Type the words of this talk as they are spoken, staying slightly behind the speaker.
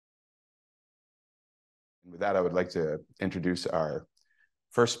With that, I would like to introduce our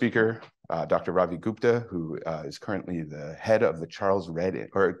first speaker, Dr. Ravi Gupta, who is currently the head of the Charles Redd,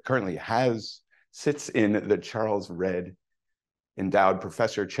 or currently sits in the Charles Redd Endowed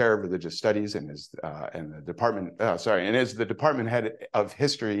Professor, Chair of Religious Studies, and is the department head of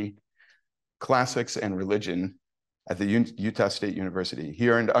History, Classics, and Religion at the Utah State University. He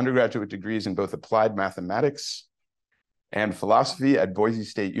earned undergraduate degrees in both applied mathematics and philosophy at Boise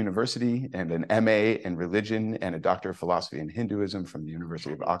State University, and an MA in religion and a doctor of philosophy in Hinduism from the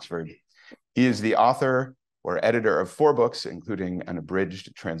University of Oxford. He is the author or editor of 4 books, including an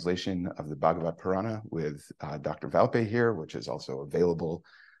abridged translation of the Bhagavad Purana with Dr. Valpe here, which is also available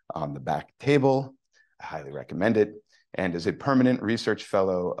on the back table. I highly recommend it, and is a permanent research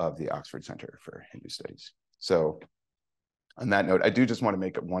fellow of the Oxford Center for Hindu Studies. So on that note, I do just want to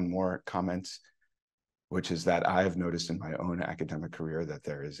make one more comment, which is that I have noticed in my own academic career that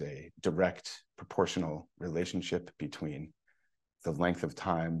there is a direct proportional relationship between the length of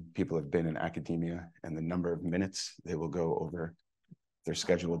time people have been in academia and the number of minutes they will go over their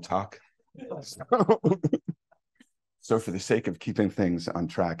scheduled talk. So for the sake of keeping things on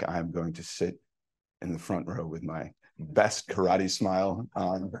track, I'm going to sit in the front row with my best karate smile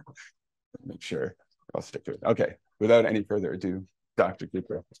on. Make sure I'll stick to it. Okay, without any further ado, Dr.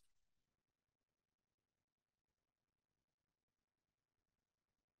 Gupta.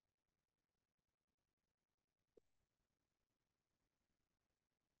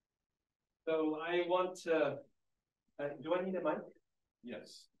 So I want to, do I need a mic?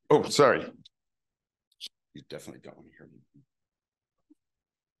 Yes. Oh, sorry. You definitely don't want to hear me.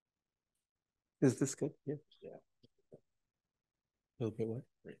 Is this good? Yeah. Yeah. A little bit what?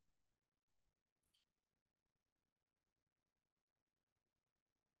 Great.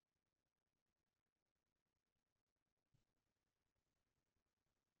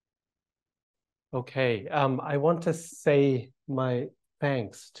 Okay. I want to say my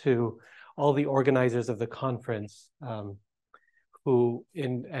thanks to all the organizers of the conference, Brahmatirtha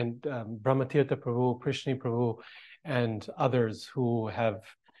Prabhu, Prishni Prabhu, and others who have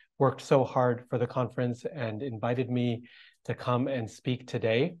worked so hard for the conference and invited me to come and speak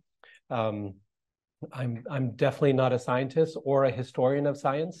today. I'm definitely not a scientist or a historian of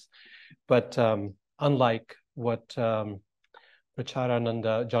science, but unlike what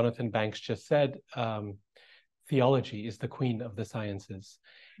Pracharananda Jonathan Banks just said, theology is the queen of the sciences,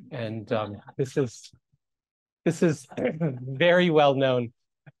 and this is very well known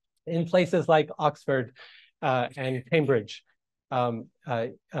in places like Oxford and Cambridge.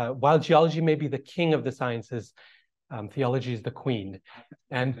 While geology may be the king of the sciences, theology is the queen.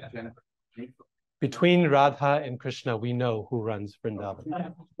 And between Radha and Krishna, we know who runs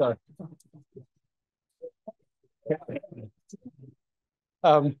Vrindavan.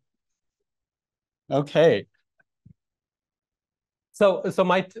 Okay. So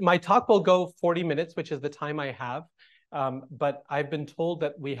my talk will go 40 minutes, which is the time I have. But I've been told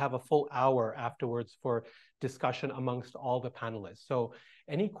that we have a full hour afterwards for discussion amongst all the panelists. So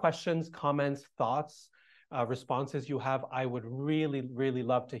any questions, comments, thoughts, responses you have, I would really, really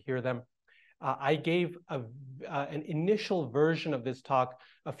love to hear them. I gave an initial version of this talk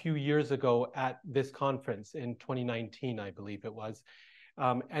a few years ago at this conference in 2019, I believe it was.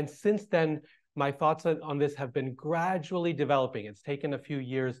 And since then, my thoughts on this have been gradually developing. It's taken a few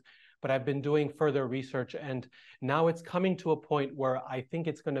years, but I've been doing further research, and now it's coming to a point where I think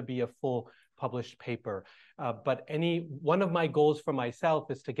it's going to be a full published paper. But one of my goals for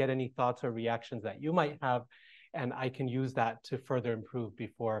myself is to get any thoughts or reactions that you might have, and I can use that to further improve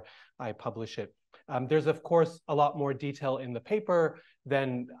before I publish it. There's, of course, a lot more detail in the paper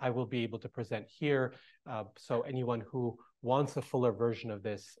than I will be able to present here. So anyone who wants a fuller version of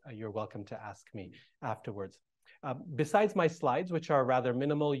this, you're welcome to ask me afterwards. Besides my slides, which are rather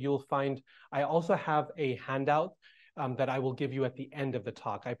minimal, you'll find I also have a handout that I will give you at the end of the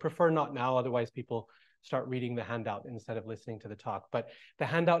talk. I prefer not now, otherwise people start reading the handout instead of listening to the talk. But the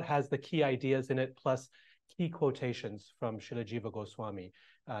handout has the key ideas in it, plus key quotations from Srila Jīva Gosvāmī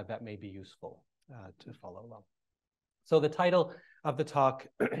that may be useful to follow along. So the title of the talk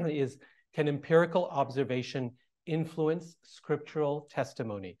is, Can Empirical Observation Influence Scriptural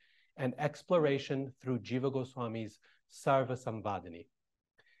Testimony? An Exploration Through Jīva Gosvāmī's Sarva-saṁvādinī.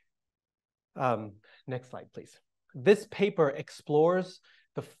 Next slide, please. This paper explores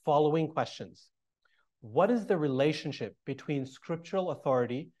the following questions. What is the relationship between scriptural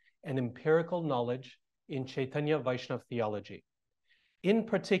authority and empirical knowledge in Chaitanya Vaishnava theology? In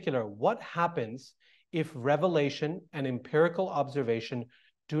particular, what happens if revelation and empirical observation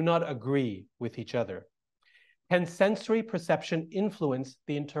do not agree with each other? Can sensory perception influence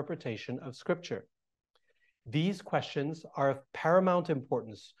the interpretation of Scripture? These questions are of paramount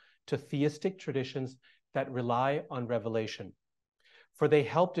importance to theistic traditions that rely on revelation, for they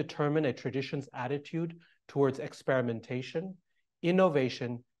help determine a tradition's attitude towards experimentation,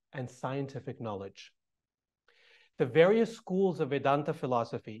 innovation, and scientific knowledge. The various schools of Vedanta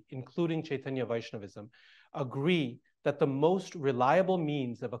philosophy, including Chaitanya Vaishnavism, agree that the most reliable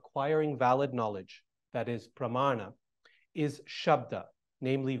means of acquiring valid knowledge, that is, pramana, is shabda,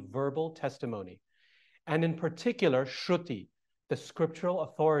 namely verbal testimony, and in particular, shruti, the scriptural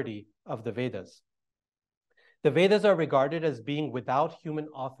authority of the Vedas. The Vedas are regarded as being without human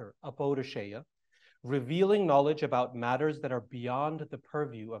author, apaurusheya, revealing knowledge about matters that are beyond the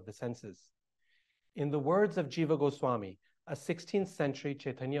purview of the senses. In the words of Jīva Gosvāmī, a 16th century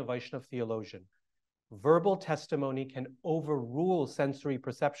Chaitanya Vaishnava theologian, verbal testimony can overrule sensory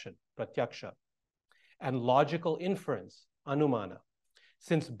perception, pratyaksha, and logical inference, anumana,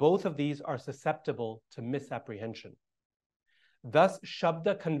 since both of these are susceptible to misapprehension. Thus,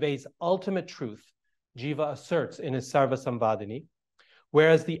 Shabda conveys ultimate truth, Jīva asserts in his Sarva-saṁvādinī,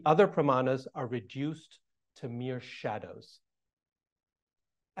 whereas the other pramanas are reduced to mere shadows.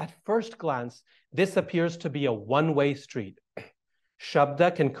 At first glance, this appears to be a one-way street.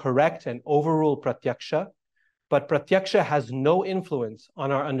 Shabda can correct and overrule pratyaksha, but pratyaksha has no influence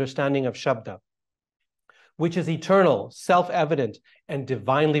on our understanding of Shabda, which is eternal, self-evident, and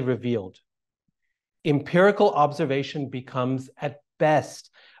divinely revealed. Empirical observation becomes, at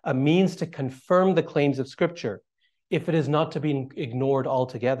best, a means to confirm the claims of Scripture, if it is not to be ignored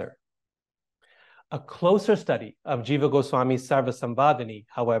altogether. A closer study of Jīva Gosvāmī's Sarva-saṁvādinī,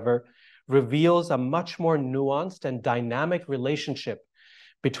 however, reveals a much more nuanced and dynamic relationship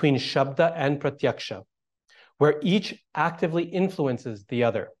between Shabda and Pratyaksha, where each actively influences the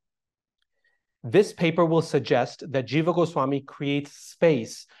other. This paper will suggest that Jīva Gosvāmī creates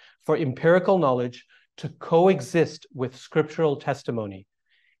space for empirical knowledge to coexist with scriptural testimony,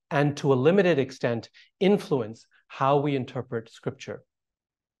 and to a limited extent, influence how we interpret Scripture.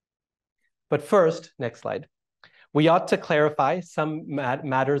 But first, next slide, we ought to clarify some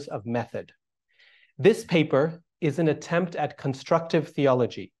matters of method. This paper is an attempt at constructive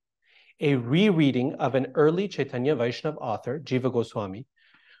theology, a rereading of an early Chaitanya Vaishnava author, Jīva Gosvāmī,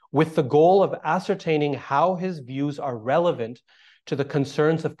 with the goal of ascertaining how his views are relevant to the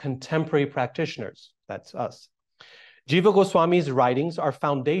concerns of contemporary practitioners, that's us. Jīva Gosvāmī's writings are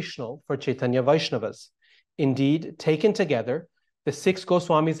foundational for Chaitanya Vaishnavas. Indeed, taken together, the 6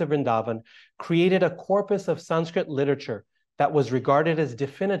 Goswamis of Vrindavan created a corpus of Sanskrit literature that was regarded as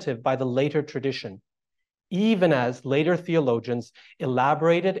definitive by the later tradition, even as later theologians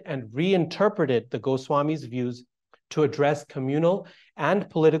elaborated and reinterpreted the Goswamis' views to address communal and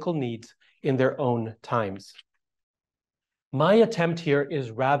political needs in their own times. My attempt here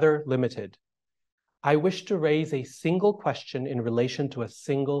is rather limited. I wish to raise a single question in relation to a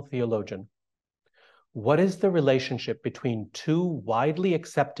single theologian. What is the relationship between two widely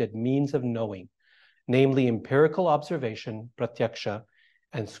accepted means of knowing, namely empirical observation, pratyaksha,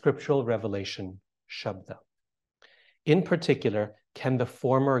 and scriptural revelation, shabda? In particular, can the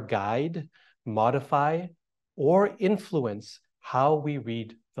former guide, modify, or influence how we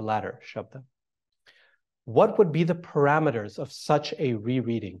read the latter, shabda? What would be the parameters of such a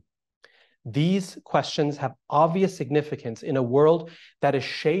rereading? These questions have obvious significance in a world that is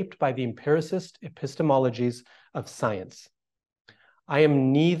shaped by the empiricist epistemologies of science. I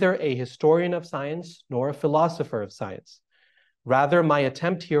am neither a historian of science nor a philosopher of science. Rather, my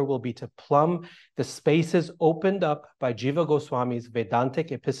attempt here will be to plumb the spaces opened up by Jīva Gosvāmī's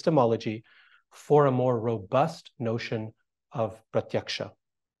Vedantic epistemology for a more robust notion of pratyaksha.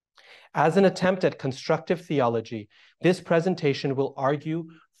 As an attempt at constructive theology, this presentation will argue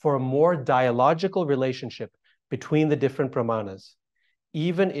for a more dialogical relationship between the different pramanas,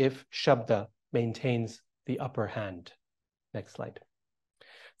 even if Shabda maintains the upper hand. Next slide.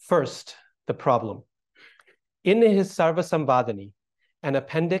 First, the problem. In his Sarva-saṁvādinī, an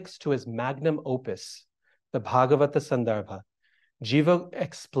appendix to his magnum opus, the Bhagavata Sandarbha, Jīva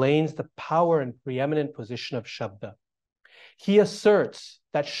explains the power and preeminent position of Shabda. He asserts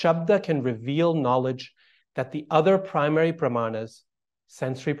that Shabda can reveal knowledge that the other primary pramanas,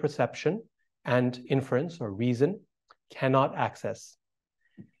 sensory perception and inference or reason, cannot access.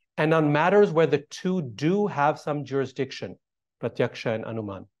 And on matters where the two do have some jurisdiction, pratyaksha and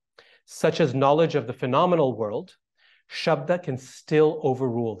anuman, such as knowledge of the phenomenal world, Shabda can still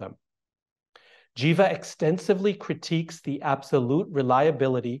overrule them. Jīva extensively critiques the absolute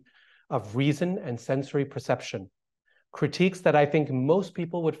reliability of reason and sensory perception, critiques that I think most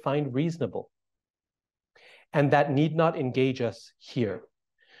people would find reasonable, and that need not engage us here.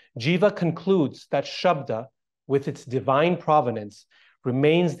 Jīva concludes that Shabda, with its divine provenance,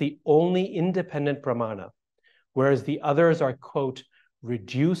 remains the only independent pramana, whereas the others are, quote,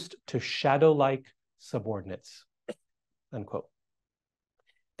 reduced to shadow-like subordinates, unquote.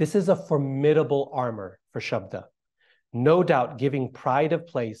 This is a formidable armor for Shabda, no doubt giving pride of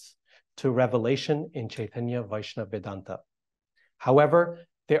place to revelation in Chaitanya Vaishnava Vedanta. However,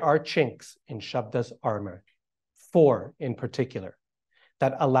 there are chinks in Shabda's armor, 4 in particular,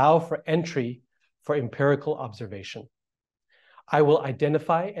 that allow for entry for empirical observation. I will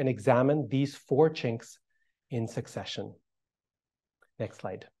identify and examine these 4 chinks in succession. Next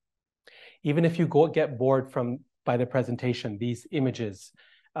slide. Even if you get bored by the presentation, these images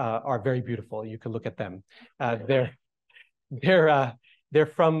are very beautiful. You can look at them. They're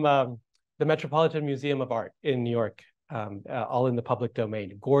from the Metropolitan Museum of Art in New York, all in the public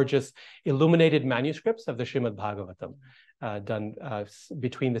domain. Gorgeous illuminated manuscripts of the Srimad Bhagavatam, done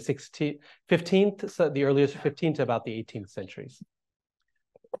between the 15th, the earliest 15th to about the 18th centuries.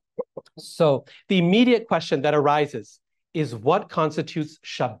 So the immediate question that arises is what constitutes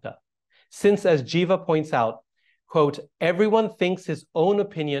Shabda? Since, as Jīva points out, quote, everyone thinks his own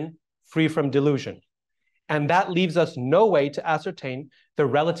opinion free from delusion. And that leaves us no way to ascertain the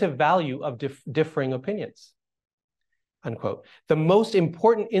relative value of differing opinions, unquote. The most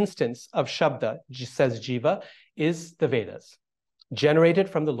important instance of Shabda, says Jīva, is the Vedas, generated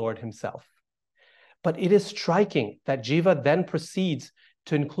from the Lord himself. But it is striking that Jīva then proceeds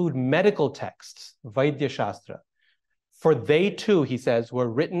to include medical texts, Vaidya Shastra, for they too, he says, were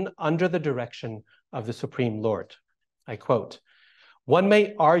written under the direction of the Supreme Lord. I quote, one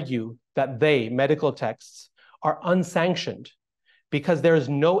may argue that they, medical texts, are unsanctioned because there is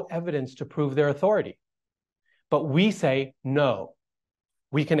no evidence to prove their authority. But we say, no,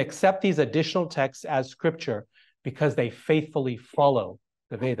 we can accept these additional texts as scripture because they faithfully follow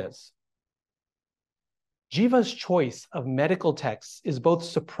the Vedas. Jīva's choice of medical texts is both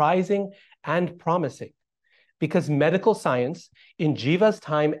surprising and promising because medical science in Jīva's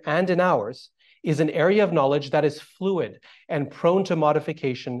time and in ours is an area of knowledge that is fluid and prone to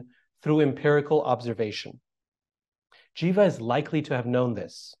modification through empirical observation. Jīva is likely to have known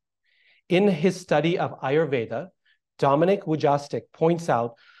this. In his study of Ayurveda, Dominic Wujastic points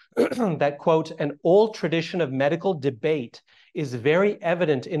out that, quote, an old tradition of medical debate is very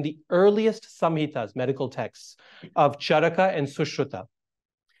evident in the earliest samhitas, medical texts, of Charaka and Sushruta,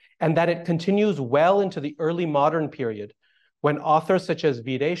 and that it continues well into the early modern period when authors such as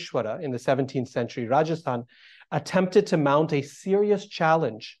Vireshwara in the 17th century Rajasthan attempted to mount a serious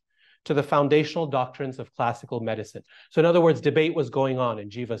challenge to the foundational doctrines of classical medicine. So in other words, debate was going on in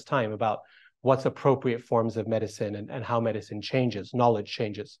Jīva's time about what's appropriate forms of medicine and how medicine changes, knowledge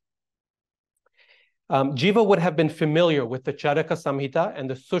changes. Jīva would have been familiar with the Charaka Samhita and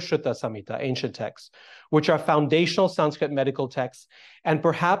the Sushruta Samhita, ancient texts, which are foundational Sanskrit medical texts, and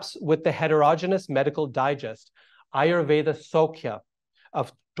perhaps with the heterogeneous medical digest, Ayurveda Sokhya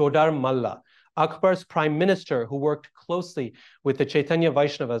of Todar Malla, Akbar's prime minister who worked closely with the Chaitanya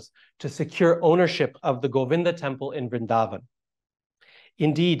Vaishnavas to secure ownership of the Govinda temple in Vrindavan.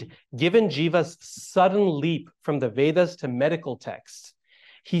 Indeed, given Jīva's sudden leap from the Vedas to medical texts,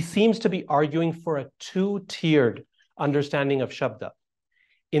 he seems to be arguing for a 2-tiered understanding of Shabda.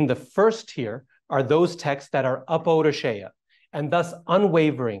 In the first tier are those texts that are apaurusheya and thus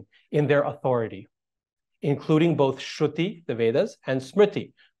unwavering in their authority, including both Shruti, the Vedas, and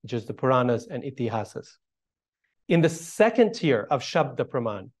Smriti, which is the Puranas and Itihasas. In the second tier of Shabda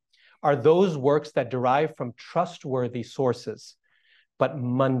Praman are those works that derive from trustworthy sources, but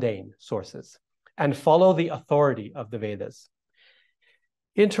mundane sources, and follow the authority of the Vedas.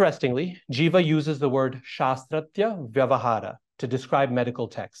 Interestingly, Jīva uses the word Shastratya Vyavahara to describe medical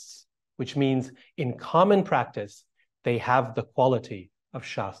texts, which means in common practice, they have the quality of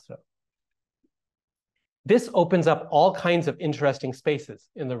Shastra. This opens up all kinds of interesting spaces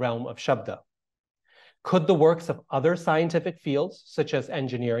in the realm of Shabda. Could the works of other scientific fields, such as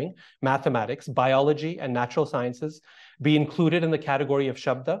engineering, mathematics, biology, and natural sciences, be included in the category of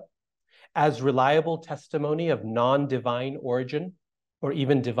Shabda as reliable testimony of non-divine origin or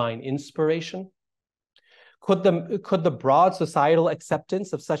even divine inspiration? Could the broad societal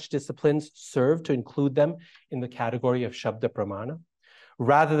acceptance of such disciplines serve to include them in the category of Shabda Pramana,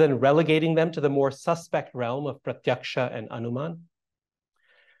 rather than relegating them to the more suspect realm of Pratyaksha and Anuman?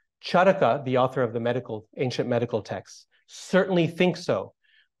 Charaka, the author of the ancient medical texts, certainly thinks so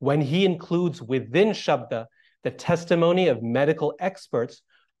when he includes within Shabda the testimony of medical experts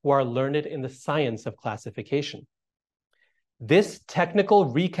who are learned in the science of classification. This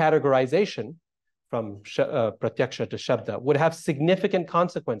technical recategorization from pratyaksha to shabda would have significant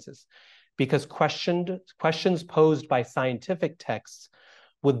consequences, because questions posed by scientific texts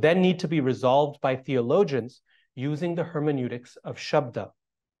would then need to be resolved by theologians using the hermeneutics of shabda,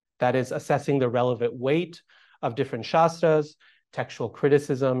 that is, assessing the relevant weight of different shastras, textual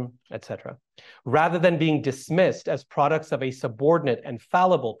criticism, etc., rather than being dismissed as products of a subordinate and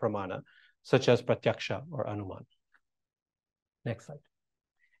fallible pramana, such as pratyaksha or anuman. Next slide.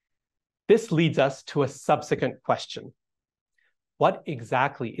 This leads us to a subsequent question. What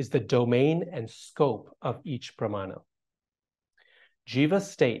exactly is the domain and scope of each pramana? Jīva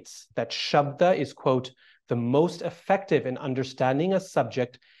states that shabda is, quote, the most effective in understanding a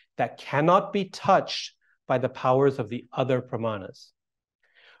subject that cannot be touched by the powers of the other pramanas,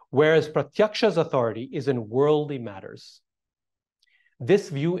 whereas pratyaksha's authority is in worldly matters. This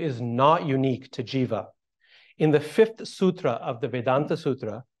view is not unique to Jīva. In the 5th sutra of the Vedanta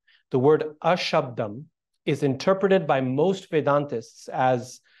Sutra, the word ashabdam is interpreted by most Vedantists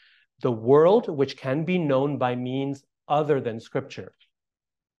as the world which can be known by means other than scripture.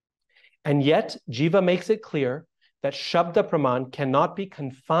 And yet, Jīva makes it clear that Shabda Praman cannot be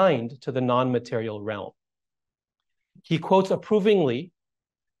confined to the non-material realm. He quotes approvingly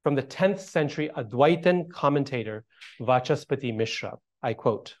from the 10th century Advaitin commentator Vachaspati Mishra. I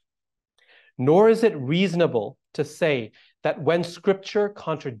quote, "Nor is it reasonable to say that when scripture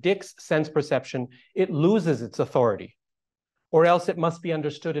contradicts sense perception, it loses its authority, or else it must be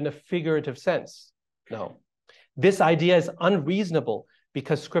understood in a figurative sense. No, this idea is unreasonable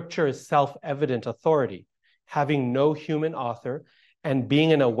because scripture is self-evident authority, having no human author and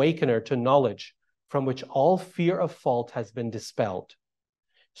being an awakener to knowledge from which all fear of fault has been dispelled.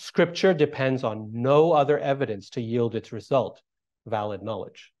 Scripture depends on no other evidence to yield its result, valid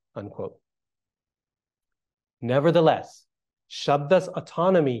knowledge," unquote. Nevertheless, Shabda's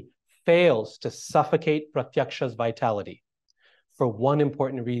autonomy fails to suffocate Pratyaksha's vitality for one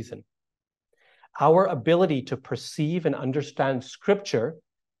important reason. Our ability to perceive and understand scripture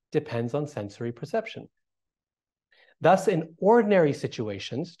depends on sensory perception. Thus, in ordinary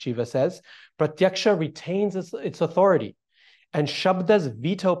situations, Jīva says, Pratyaksha retains its authority, and Shabda's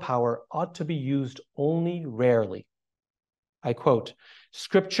veto power ought to be used only rarely. I quote,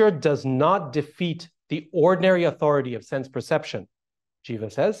 "Scripture does not defeat the ordinary authority of sense perception,"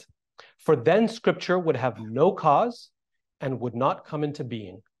 Jīva says, "for then scripture would have no cause and would not come into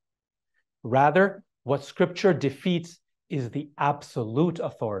being. Rather, what scripture defeats is the absolute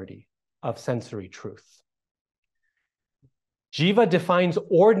authority of sensory truth." Jīva defines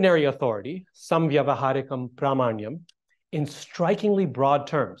ordinary authority, samvyavarikam pramanyam, in strikingly broad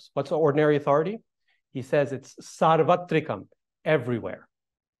terms. What's ordinary authority? He says it's sarvatrikam, everywhere,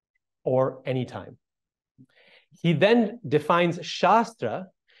 or anytime. He then defines shastra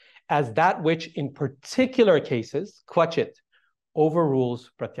as that which in particular cases, kvachit, overrules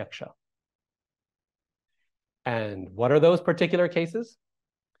pratyaksha. And what are those particular cases?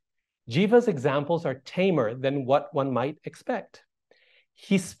 Jīva's examples are tamer than what one might expect.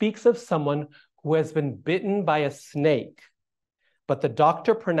 He speaks of someone who has been bitten by a snake, but the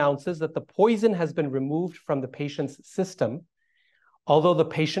doctor pronounces that the poison has been removed from the patient's system, although the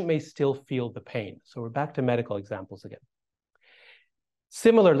patient may still feel the pain. So we're back to medical examples again.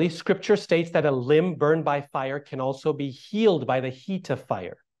 Similarly, scripture states that a limb burned by fire can also be healed by the heat of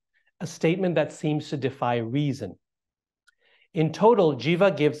fire, a statement that seems to defy reason. In total,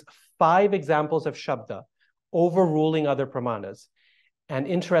 Jīva gives 5 examples of Shabda overruling other pramanas, and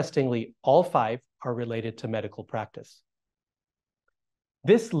interestingly, all 5 are related to medical practice.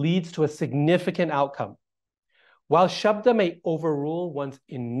 This leads to a significant outcome. While Shabda may overrule one's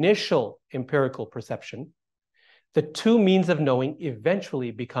initial empirical perception, the 2 means of knowing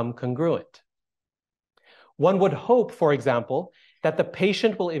eventually become congruent. One would hope, for example, that the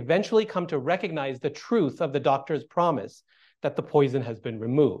patient will eventually come to recognize the truth of the doctor's promise that the poison has been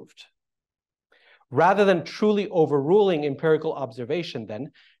removed. Rather than truly overruling empirical observation,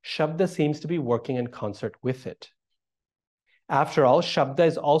 then, Shabda seems to be working in concert with it. After all, Shabda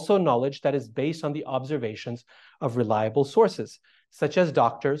is also knowledge that is based on the observations of reliable sources, such as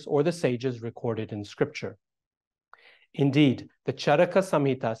doctors or the sages recorded in scripture. Indeed, the Charaka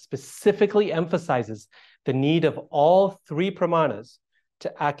Samhita specifically emphasizes the need of all 3 pramanas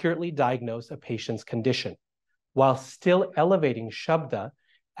to accurately diagnose a patient's condition, while still elevating Shabda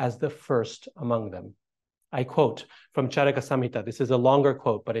as the first among them. I quote from Charaka Samhita. This is a longer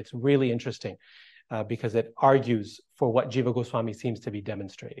quote, but it's really interesting because it argues for what Jīva Gosvāmī seems to be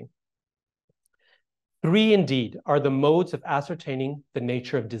demonstrating. 3 indeed are the modes of ascertaining the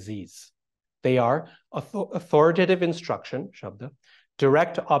nature of disease. They are authoritative instruction, Shabda,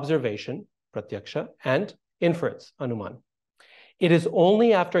 direct observation, pratyaksha, and inference, anuman. It is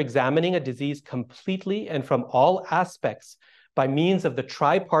only after examining a disease completely and from all aspects by means of the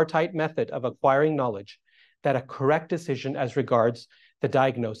tripartite method of acquiring knowledge that a correct decision as regards the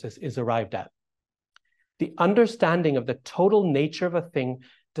diagnosis is arrived at. The understanding of the total nature of a thing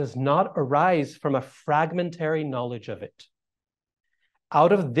does not arise from a fragmentary knowledge of it.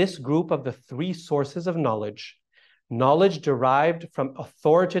 Out of this group of the three sources of knowledge, knowledge derived from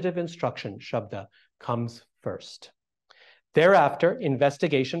authoritative instruction, shabda, comes first. Thereafter,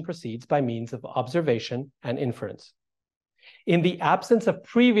 investigation proceeds by means of observation and inference. In the absence of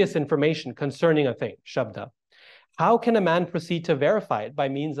previous information concerning a thing, shabda, how can a man proceed to verify it by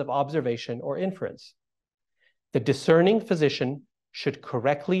means of observation or inference? The discerning physician should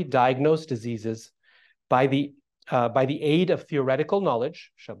correctly diagnose diseases by the aid of theoretical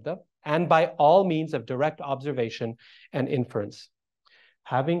knowledge, shabda, and by all means of direct observation and inference.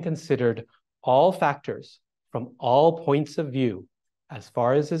 Having considered all factors from all points of view, as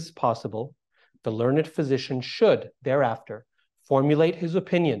far as is possible, the learned physician should thereafter formulate his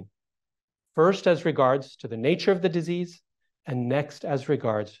opinion, first as regards to the nature of the disease, and next as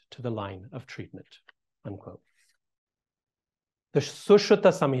regards to the line of treatment, unquote. The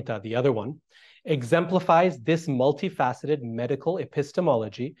Sushruta Samhita, the other one, exemplifies this multifaceted medical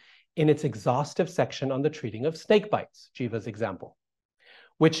epistemology in its exhaustive section on the treating of snake bites, Jīva's example,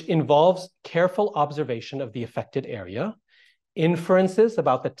 which involves careful observation of the affected area, inferences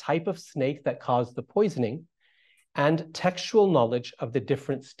about the type of snake that caused the poisoning, and textual knowledge of the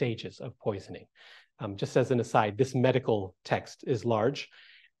different stages of poisoning. Just as an aside, this medical text is large.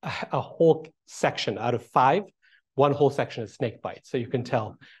 A whole section out of 5, one whole section is snake bites. So you can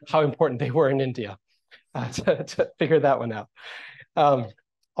tell how important they were in India to figure that one out.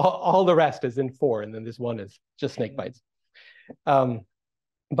 All the rest is in 4, and then this one is just snake bites.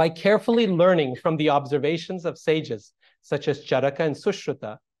 By carefully learning from the observations of sages, such as Charaka and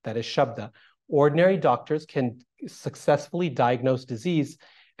Sushruta, that is Shabda, ordinary doctors can successfully diagnose disease,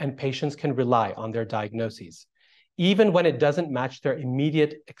 and patients can rely on their diagnoses, even when it doesn't match their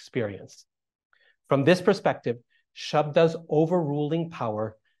immediate experience. From this perspective, Shabda's overruling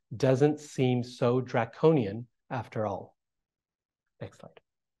power doesn't seem so draconian after all. Next slide.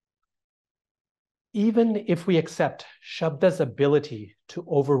 Even if we accept Shabda's ability to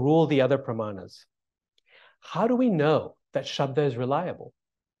overrule the other pramanas, how do we know that Shabda is reliable?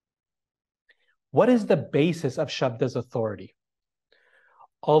 What is the basis of Shabda's authority?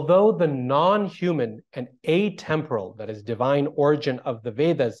 Although the non-human and atemporal, that is divine origin of the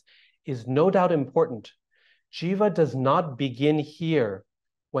Vedas, is no doubt important, Jīva does not begin here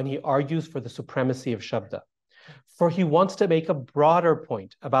when he argues for the supremacy of Shabda, for he wants to make a broader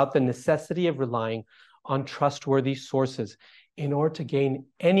point about the necessity of relying on trustworthy sources in order to gain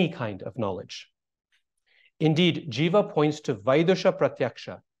any kind of knowledge. Indeed, Jīva points to Vaidusha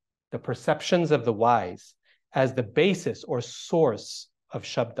Pratyaksha, the perceptions of the wise, as the basis or source of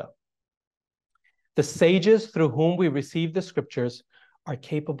Shabda. The sages through whom we receive the scriptures are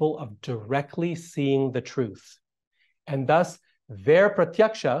capable of directly seeing the truth, and thus their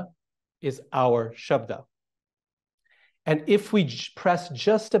Pratyaksha is our Shabda. And if we press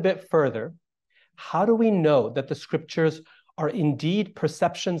just a bit further, how do we know that the scriptures are indeed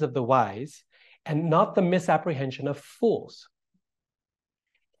perceptions of the wise and not the misapprehension of fools?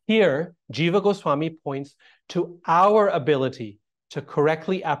 Here, Jīva Gosvāmī points to our ability to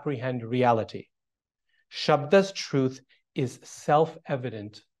correctly apprehend reality. Shabda's truth is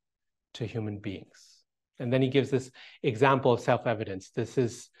self-evident to human beings. And then he gives this example of self-evidence. This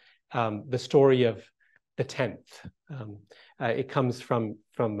is the story of the 10th. It comes from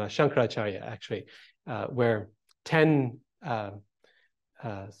Shankaracharya, actually, where 10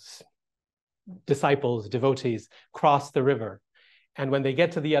 disciples, devotees, cross the river. And when they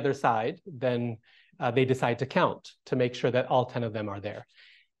get to the other side, then they decide to count to make sure that all 10 of them are there.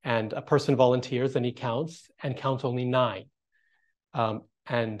 And a person volunteers and he counts only 9.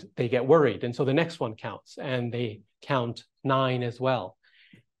 And they get worried. And so the next one counts and they count 9 as well.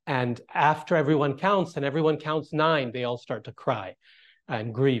 And after everyone counts and everyone counts 9, they all start to cry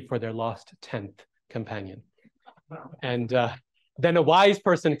and grieve for their lost 10th companion. And then a wise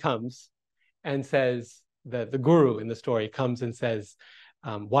person comes and says, the guru in the story comes and says,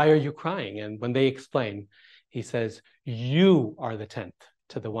 why are you crying? And when they explain, he says, you are the 10th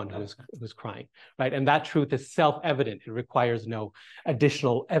to the one who's crying, right? And that truth is self-evident. It requires no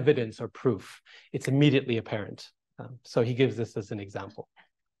additional evidence or proof. It's immediately apparent. So he gives this as an example.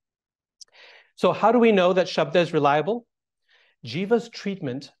 So how do we know that Shabda is reliable? Jīva's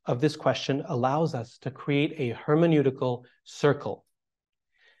treatment of this question allows us to create a hermeneutical circle.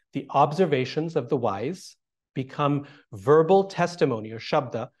 the observations of the wise become verbal testimony or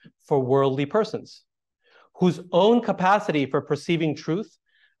shabda for worldly persons, whose own capacity for perceiving truth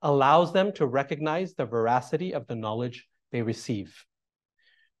allows them to recognize the veracity of the knowledge they receive.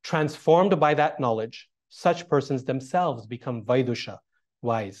 Transformed by that knowledge, such persons themselves become Vaidusha,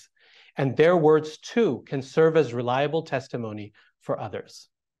 wise, and their words too can serve as reliable testimony for others.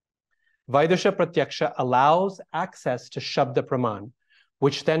 Vaidusha Pratyaksha allows access to Shabda Praman,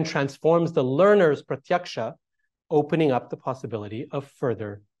 which then transforms the learner's Pratyaksha, opening up the possibility of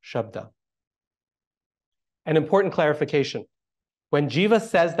further Shabda. An important clarification. When Jīva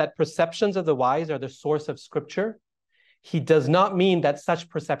says that perceptions of the wise are the source of scripture, he does not mean that such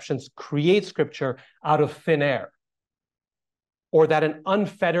perceptions create scripture out of thin air, or that an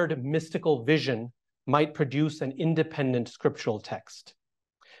unfettered mystical vision might produce an independent scriptural text.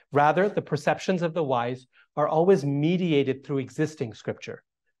 Rather, the perceptions of the wise are always mediated through existing scripture,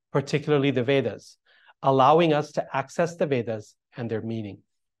 particularly the Vedas, allowing us to access the Vedas and their meaning.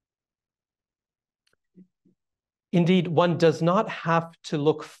 Indeed, one does not have to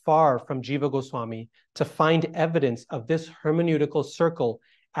look far from Jīva Gosvāmī to find evidence of this hermeneutical circle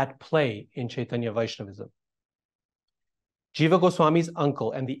at play in Chaitanya Vaishnavism. Jīva Gosvāmī's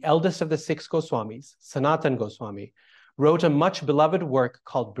uncle and the eldest of the 6 Goswamis, Sanatana Gosvāmī, wrote a much beloved work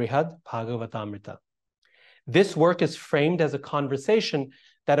called Brihad Bhagavatamrita. This work is framed as a conversation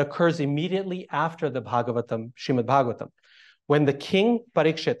that occurs immediately after the Bhagavatam, Srimad Bhagavatam, when the king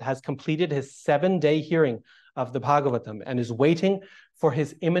Parikshit has completed his 7-day hearing of the Bhagavatam and is waiting for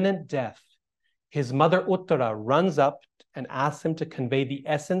his imminent death. His mother Uttara runs up and asks him to convey the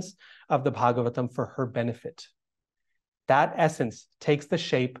essence of the Bhagavatam for her benefit. That essence takes the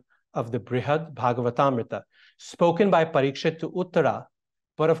shape of the Brihad Bhagavatamrita, spoken by Parikshit to Uttara,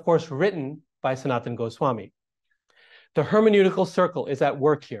 but of course written by Sanatana Gosvāmī. The hermeneutical circle is at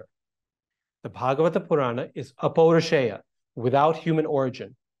work here. The Bhagavata Purana is apaurusheya, without human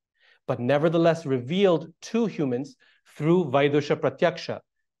origin, but nevertheless revealed to humans through Vaidusha Pratyaksha,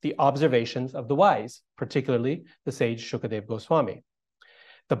 the observations of the wise, particularly the sage Shukadeva Goswami.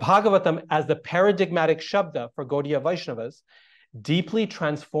 The Bhagavatam, as the paradigmatic Shabda for Gaudiya Vaishnavas, deeply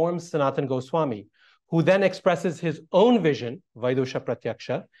transforms Sanatana Goswami, who then expresses his own vision, Vaidusha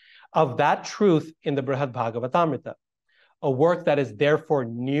Pratyaksha, of that truth in the Brihad Bhagavatamrita, a work that is therefore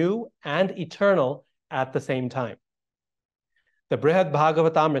new and eternal at the same time. The Brihad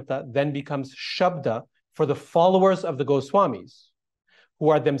Bhagavatamrita then becomes Shabda for the followers of the Goswamis, who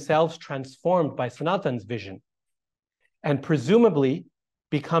are themselves transformed by Sanatana's vision, and presumably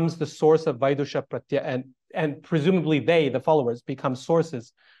becomes the source of Vaidusha Pratyaksha, and presumably they, the followers, become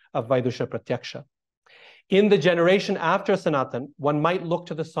sources of Vaidusha Pratyaksha. In the generation after Sanatana, one might look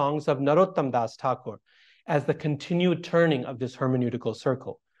to the songs of Narottam Das Thakur as the continued turning of this hermeneutical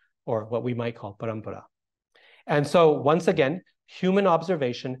circle, or what we might call parampara. And so, once again, human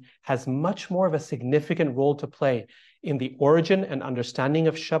observation has much more of a significant role to play in the origin and understanding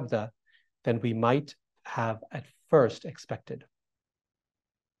of Shabda than we might have at first expected.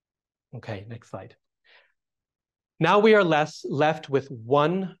 Okay, next slide. Now we are left with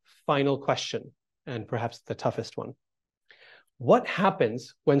one final question, and perhaps the toughest one. What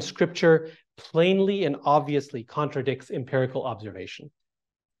happens when scripture plainly and obviously contradicts empirical observation?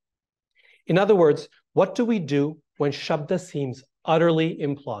 In other words, what do we do when Shabda seems utterly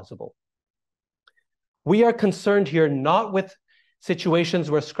implausible? We are concerned here not with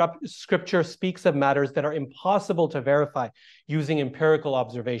situations where scripture speaks of matters that are impossible to verify using empirical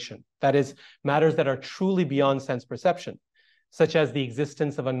observation, that is, matters that are truly beyond sense perception, such as the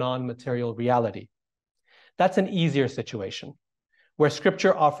existence of a non-material reality. That's an easier situation, where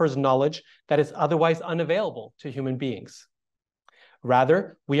scripture offers knowledge that is otherwise unavailable to human beings.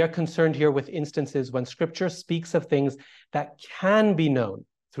 Rather, we are concerned here with instances when scripture speaks of things that can be known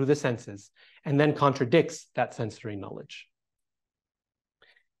through the senses and then contradicts that sensory knowledge.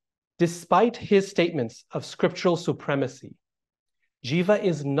 Despite his statements of scriptural supremacy, Jīva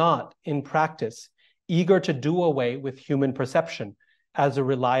is not, in practice, eager to do away with human perception as a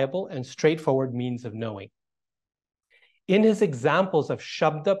reliable and straightforward means of knowing. In his examples of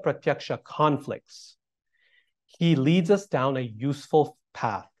Shabda Pratyaksha conflicts, he leads us down a useful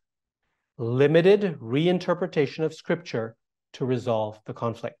path, limited reinterpretation of scripture to resolve the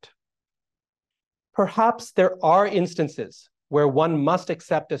conflict. Perhaps there are instances where one must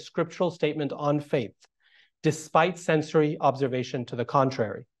accept a scriptural statement on faith, despite sensory observation to the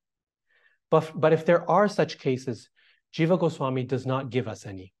contrary. But if there are such cases, Jīva Gosvāmī does not give us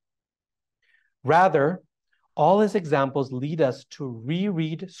any. Rather, all his examples lead us to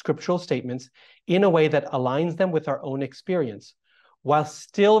reread scriptural statements in a way that aligns them with our own experience, while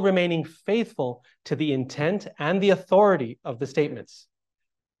still remaining faithful to the intent and the authority of the statements.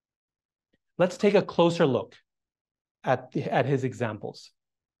 Let's take a closer look at his examples.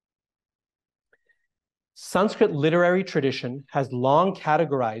 Sanskrit literary tradition has long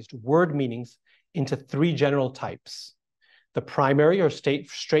categorized word meanings into three general types: the primary or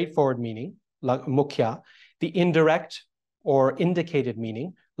straightforward meaning, mukhya, the indirect or indicated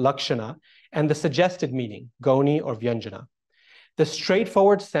meaning, lakshana, and the suggested meaning, goni or vyanjana. The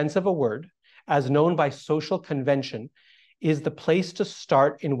straightforward sense of a word, as known by social convention, is the place to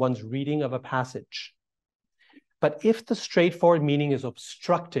start in one's reading of a passage. But if the straightforward meaning is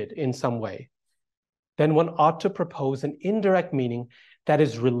obstructed in some way, then one ought to propose an indirect meaning that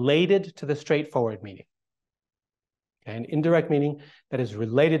is related to the straightforward meaning. Okay, an indirect meaning that is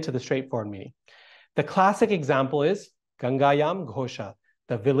related to the straightforward meaning. The classic example is Gangayam Ghosha,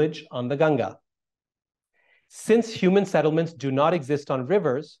 the village on the Ganga. Since human settlements do not exist on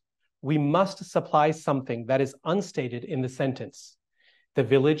rivers, we must supply something that is unstated in the sentence. The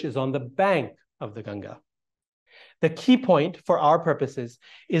village is on the bank of the Ganga. The key point for our purposes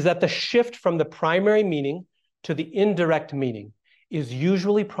is that the shift from the primary meaning to the indirect meaning is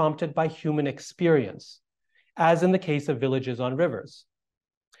usually prompted by human experience, as in the case of villages on rivers.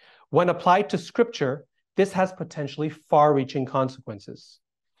 When applied to scripture, this has potentially far-reaching consequences.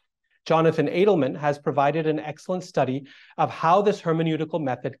 Jonathan Edelman has provided an excellent study of how this hermeneutical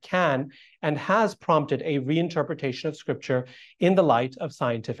method can and has prompted a reinterpretation of scripture in the light of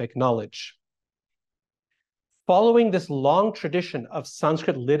scientific knowledge. Following this long tradition of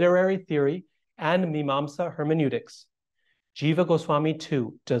Sanskrit literary theory and Mimamsa hermeneutics, Jīva Gosvāmī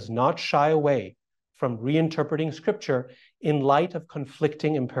too does not shy away from reinterpreting scripture in light of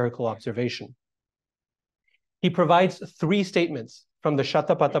conflicting empirical observation. He provides three statements from the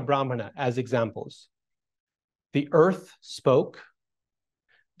Shatapatha Brahmana as examples. The earth spoke,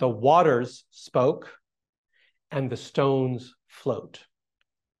 the waters spoke, and the stones float.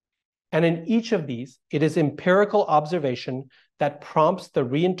 And in each of these, it is empirical observation that prompts the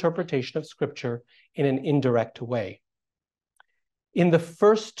reinterpretation of scripture in an indirect way. In the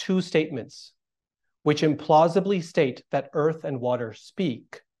first two statements, which implausibly state that earth and water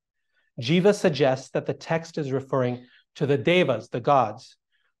speak, Jīva suggests that the text is referring to the devas, the gods,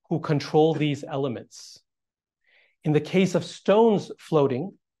 who control these elements. In the case of stones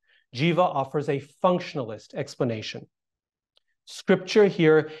floating, Jīva offers a functionalist explanation. Scripture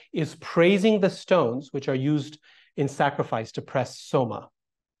here is praising the stones, which are used in sacrifice to press soma,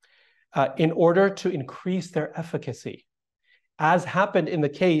 in order to increase their efficacy, as happened in the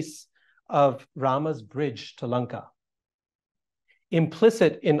case of Rama's bridge to Lanka.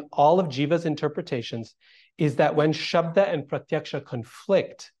 Implicit in all of Jīva's interpretations is that when Shabda and Pratyaksha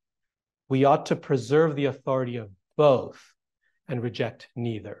conflict, we ought to preserve the authority of both and reject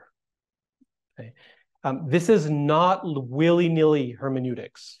neither. Okay? This is not willy-nilly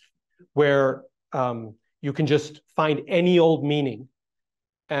hermeneutics, where you can just find any old meaning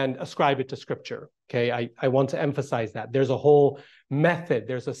and ascribe it to scripture. Okay, I want to emphasize that. There's a whole method,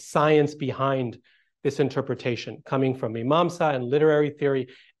 there's a science behind this interpretation coming from Mimamsa and literary theory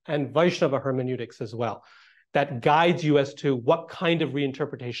and Vaishnava hermeneutics as well, that guides you as to what kind of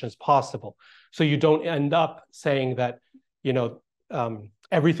reinterpretation is possible. So you don't end up saying that, you know,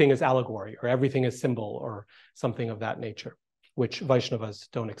 everything is allegory or everything is symbol or something of that nature, which Vaishnavas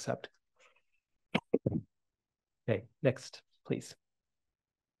don't accept. Okay, next, please.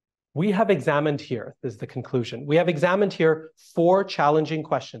 We have examined here, this is the conclusion, we have examined here 4 challenging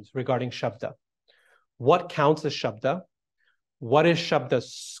questions regarding Shabda. What counts as Shabda? What is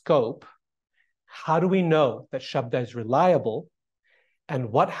Shabda's scope? How do we know that Shabda is reliable?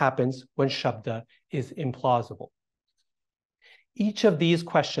 And what happens when Shabda is implausible? Each of these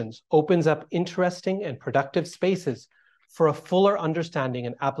questions opens up interesting and productive spaces for a fuller understanding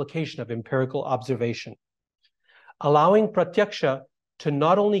and application of empirical observation, allowing Pratyaksha to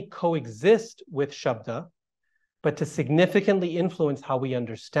not only coexist with Shabda, but to significantly influence how we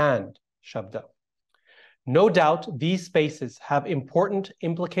understand Shabda. No doubt these spaces have important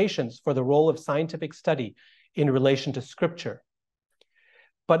implications for the role of scientific study in relation to scripture.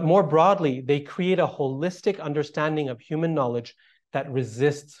 But more broadly, they create a holistic understanding of human knowledge that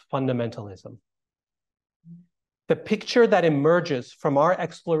resists fundamentalism. The picture that emerges from our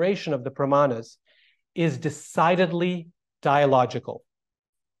exploration of the Pramanas is decidedly dialogical.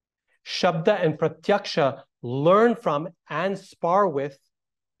 Shabda and Pratyaksha learn from and spar with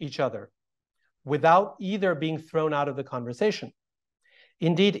each other without either being thrown out of the conversation.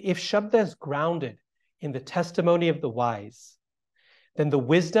 Indeed, if Shabda is grounded in the testimony of the wise, then the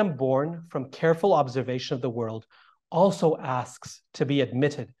wisdom born from careful observation of the world also asks to be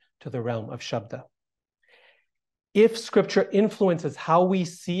admitted to the realm of Shabda. If Scripture influences how we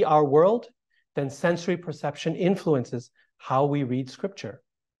see our world, then sensory perception influences how we read Scripture.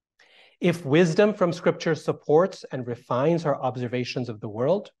 If wisdom from Scripture supports and refines our observations of the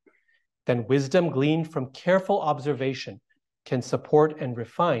world, then wisdom gleaned from careful observation can support and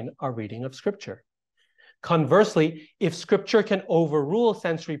refine our reading of Scripture. Conversely, if Scripture can overrule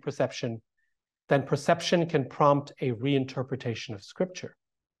sensory perception, then perception can prompt a reinterpretation of Scripture.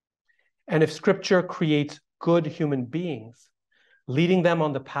 And if Scripture creates good human beings, leading them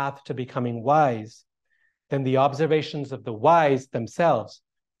on the path to becoming wise, then the observations of the wise themselves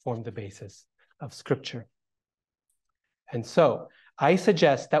form the basis of Scripture. And so, I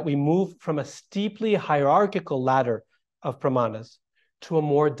suggest that we move from a steeply hierarchical ladder of pramanas to a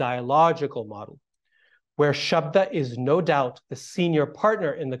more dialogical model, where Shabda is no doubt the senior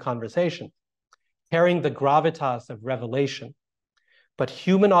partner in the conversation, carrying the gravitas of revelation. But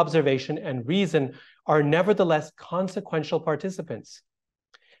human observation and reason are nevertheless consequential participants,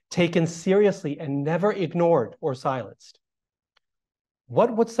 taken seriously and never ignored or silenced.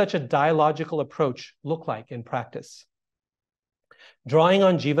 What would such a dialogical approach look like in practice? Drawing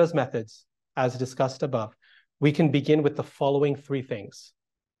on Jīva's methods, as discussed above, we can begin with the following three things.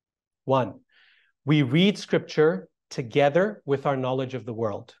 1, we read Scripture together with our knowledge of the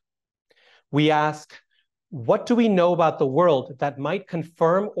world. We ask, what do we know about the world that might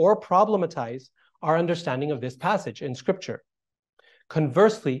confirm or problematize our understanding of this passage in Scripture?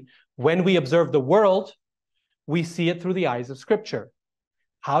 Conversely, when we observe the world, we see it through the eyes of Scripture.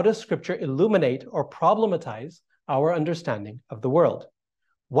 How does Scripture illuminate or problematize our understanding of the world?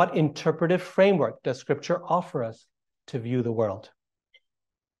 What interpretive framework does Scripture offer us to view the world?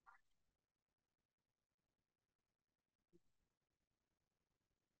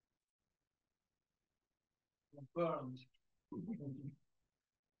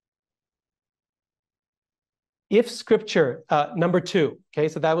 If Scripture, number 2, okay,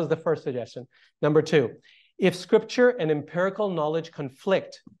 so that was the first suggestion. Number 2, if Scripture and empirical knowledge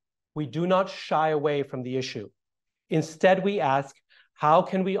conflict, we do not shy away from the issue. Instead, we ask, how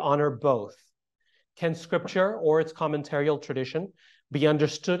can we honor both? Can Scripture or its commentarial tradition be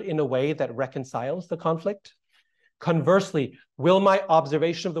understood in a way that reconciles the conflict? Conversely, will my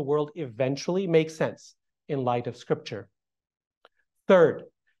observation of the world eventually make sense in light of Scripture? Third,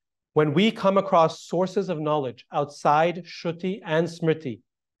 when we come across sources of knowledge outside Shruti and Smriti,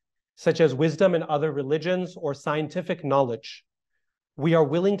 such as wisdom in other religions or scientific knowledge, we are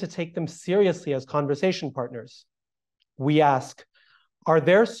willing to take them seriously as conversation partners. We ask, are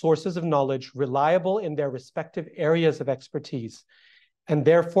their sources of knowledge reliable in their respective areas of expertise, and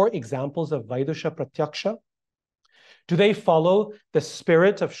therefore examples of Vaidusha Pratyaksha? Do they follow the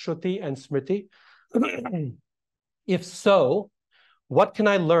spirit of Shruti and Smriti? If so, what can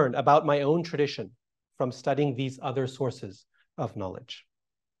I learn about my own tradition from studying these other sources of knowledge?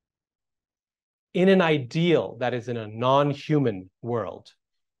 In an ideal, that is in a non-human world,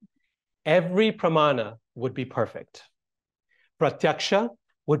 every pramana would be perfect. Pratyaksha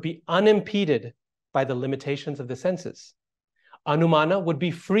would be unimpeded by the limitations of the senses. Anumana would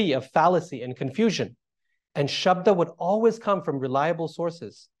be free of fallacy and confusion, and Shabda would always come from reliable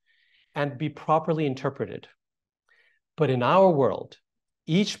sources and be properly interpreted. But in our world,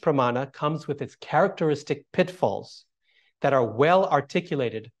 each pramana comes with its characteristic pitfalls that are well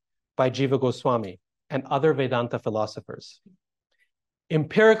articulated by Jīva Gosvāmī and other Vedanta philosophers.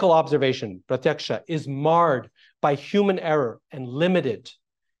 Empirical observation, pratyaksha, is marred by human error and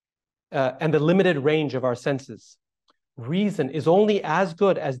the limited range of our senses. Reason is only as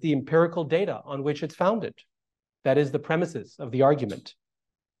good as the empirical data on which it's founded. That is the premises of the argument.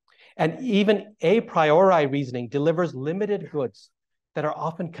 And even a priori reasoning delivers limited goods that are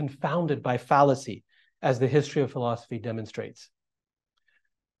often confounded by fallacy, as the history of philosophy demonstrates.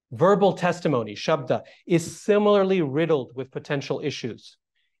 Verbal testimony, shabda, is similarly riddled with potential issues,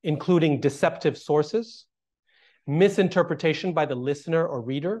 including deceptive sources, misinterpretation by the listener or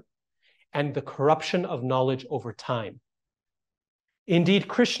reader, and the corruption of knowledge over time. Indeed,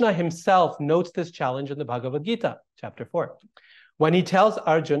 Krishna himself notes this challenge in the Bhagavad Gita, chapter 4, when he tells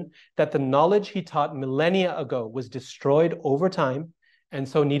Arjuna that the knowledge he taught millennia ago was destroyed over time and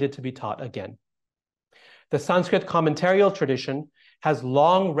so needed to be taught again. The Sanskrit commentarial tradition has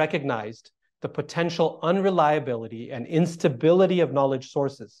long recognized the potential unreliability and instability of knowledge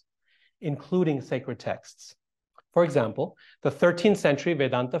sources, including sacred texts. For example, the 13th century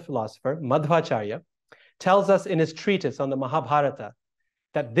Vedanta philosopher Madhvacharya tells us in his treatise on the Mahabharata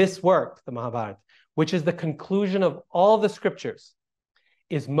that this work, the Mahabharata, which is the conclusion of all the scriptures,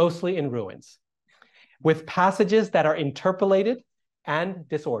 is mostly in ruins. with passages that are interpolated and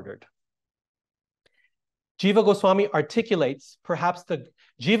disordered. Jīva Gosvāmī articulates perhaps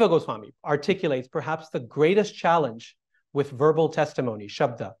the greatest challenge with verbal testimony,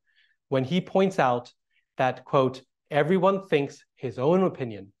 shabda, when he points out that, quote, everyone thinks his own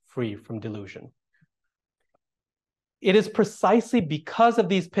opinion free from delusion. It is precisely because of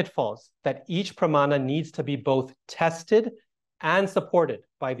these pitfalls that each pramana needs to be both tested and supported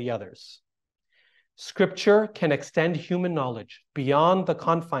by the others. Scripture can extend human knowledge beyond the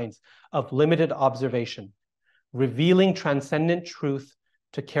confines of limited observation, revealing transcendent truth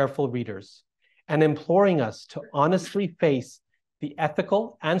to careful readers and imploring us to honestly face the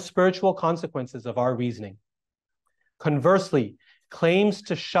ethical and spiritual consequences of our reasoning. Conversely, claims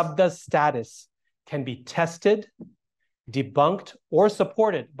to Shabda's status can be tested, debunked, or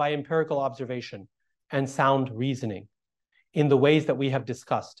supported by empirical observation and sound reasoning in the ways that we have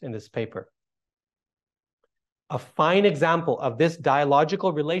discussed in this paper. A fine example of this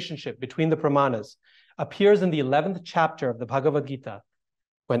dialogical relationship between the Pramanas appears in the 11th chapter of the Bhagavad Gita,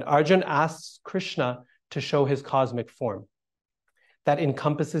 when Arjuna asks Krishna to show his cosmic form that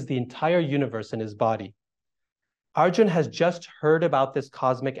encompasses the entire universe in his body. Arjuna has just heard about this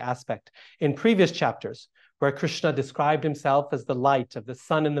cosmic aspect in previous chapters, where Krishna described himself as the light of the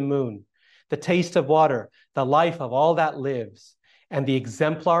sun and the moon, the taste of water, the life of all that lives, and the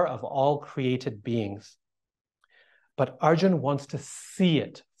exemplar of all created beings. But Arjuna wants to see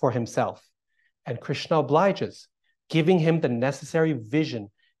it for himself, and Krishna obliges, giving him the necessary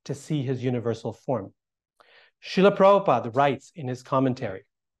vision to see his universal form. Srila Prabhupada writes in his commentary,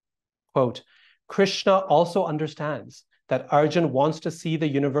 quote, Krishna also understands that Arjuna wants to see the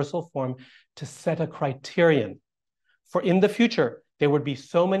universal form to set a criterion. For in the future, there would be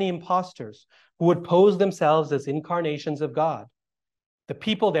so many impostors who would pose themselves as incarnations of God. The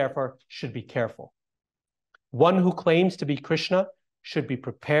people, therefore, should be careful. One who claims to be Krishna should be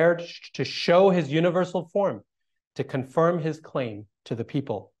prepared to show his universal form to confirm his claim to the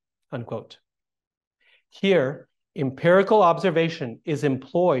people, unquote. Here, empirical observation is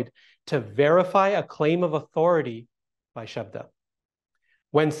employed to verify a claim of authority by Shabda.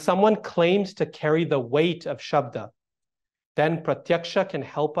 When someone claims to carry the weight of Shabda, then Pratyaksha can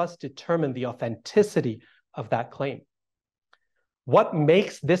help us determine the authenticity of that claim. What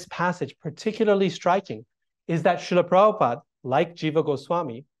makes this passage particularly striking is that Srila Prabhupada, like Jīva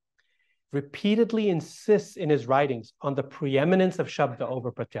Gosvāmī, repeatedly insists in his writings on the preeminence of Shabda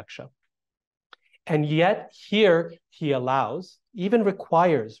over Pratyaksha. And yet here he allows, even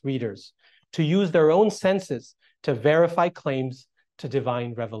requires readers to use their own senses to verify claims to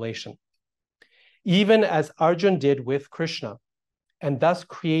divine revelation, even as Arjuna did with Krishna, and thus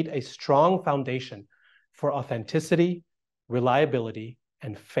create a strong foundation for authenticity, reliability,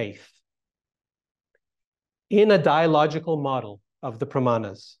 and faith. In a dialogical model of the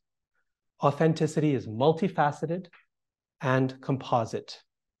Pramanas, authenticity is multifaceted and composite.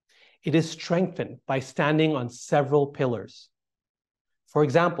 It is strengthened by standing on several pillars. For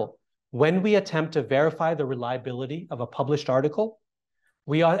example, when we attempt to verify the reliability of a published article,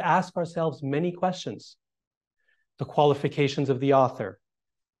 we ask ourselves many questions. The qualifications of the author,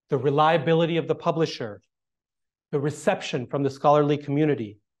 the reliability of the publisher, the reception from the scholarly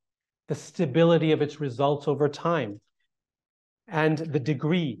community, the stability of its results over time, and the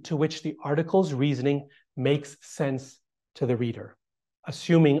degree to which the article's reasoning makes sense to the reader,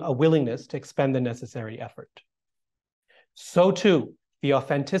 assuming a willingness to expend the necessary effort. So too, the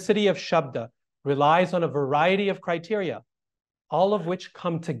authenticity of Shabda relies on a variety of criteria, all of which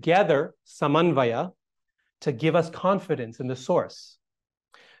come together, samanvaya, to give us confidence in the source.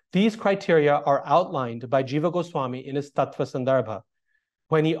 These criteria are outlined by Jīva Gosvāmī in his Tattva Sandarbha,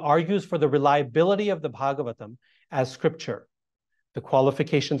 when he argues for the reliability of the Bhagavatam as scripture, the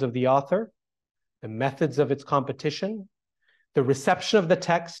qualifications of the author, the methods of its competition, the reception of the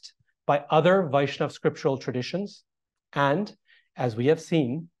text by other Vaishnava scriptural traditions, and, as we have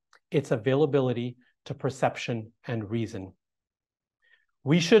seen, its availability to perception and reason.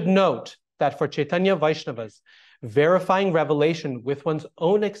 We should note that for Chaitanya Vaishnavas, verifying revelation with one's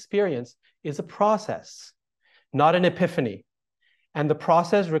own experience is a process, not an epiphany. And the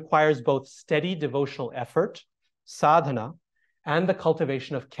process requires both steady devotional effort, sadhana, and the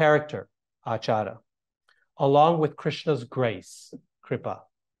cultivation of character, achara, along with Krishna's grace, kripa.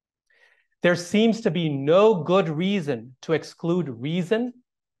 There seems to be no good reason to exclude reason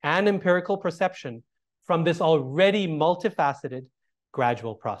and empirical perception from this already multifaceted,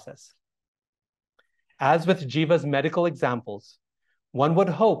 gradual process. As with Jiva's medical examples, one would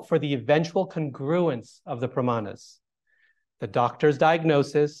hope for the eventual congruence of the pramanas. The doctor's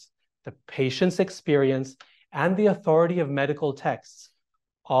diagnosis the patient's experience, and the authority of medical texts,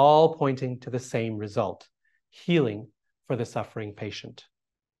 all pointing to the same result: healing for the suffering patient.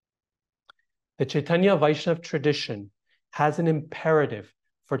 The Chaitanya Vaishnava tradition has an imperative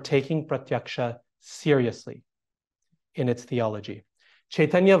for taking pratyaksha seriously in its theology.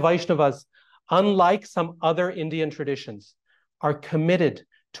 Chaitanya Vaishnavas, unlike some other Indian traditions, are committed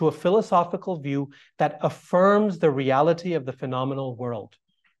to a philosophical view that affirms the reality of the phenomenal world,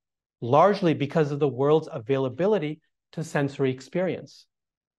 largely because of the world's availability to sensory experience.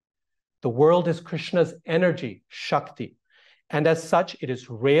 The world is Krishna's energy, Shakti, and as such, it is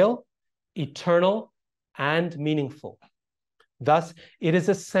real, eternal, and meaningful. Thus, it is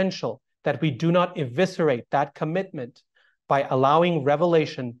essential that we do not eviscerate that commitment by allowing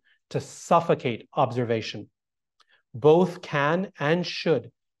revelation to suffocate observation. Both can and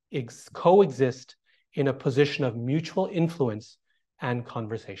should coexist in a position of mutual influence and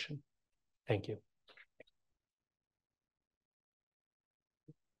conversation. Thank you.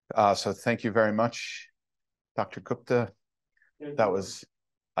 So thank you very much, Dr. Gupta. That was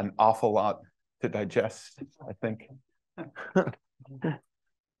an awful lot to digest, I think.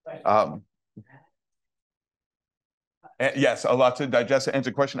 Yes, a lot to digest. To answer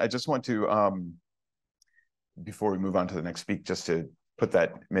the question, I just want to, before we move on to the next speak, just to put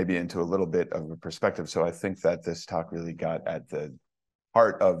that maybe into a little bit of a perspective. So I think that this talk really got at the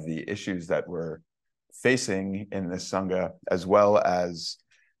heart of the issues that we're facing in this Sangha, as well as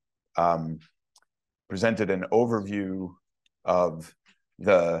presented an overview of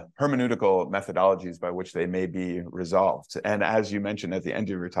the hermeneutical methodologies by which they may be resolved. And as you mentioned at the end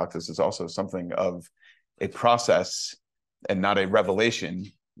of your talk, this is also something of a process and not a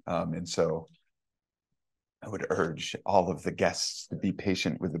revelation. And so I would urge all of the guests to be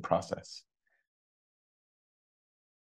patient with the process.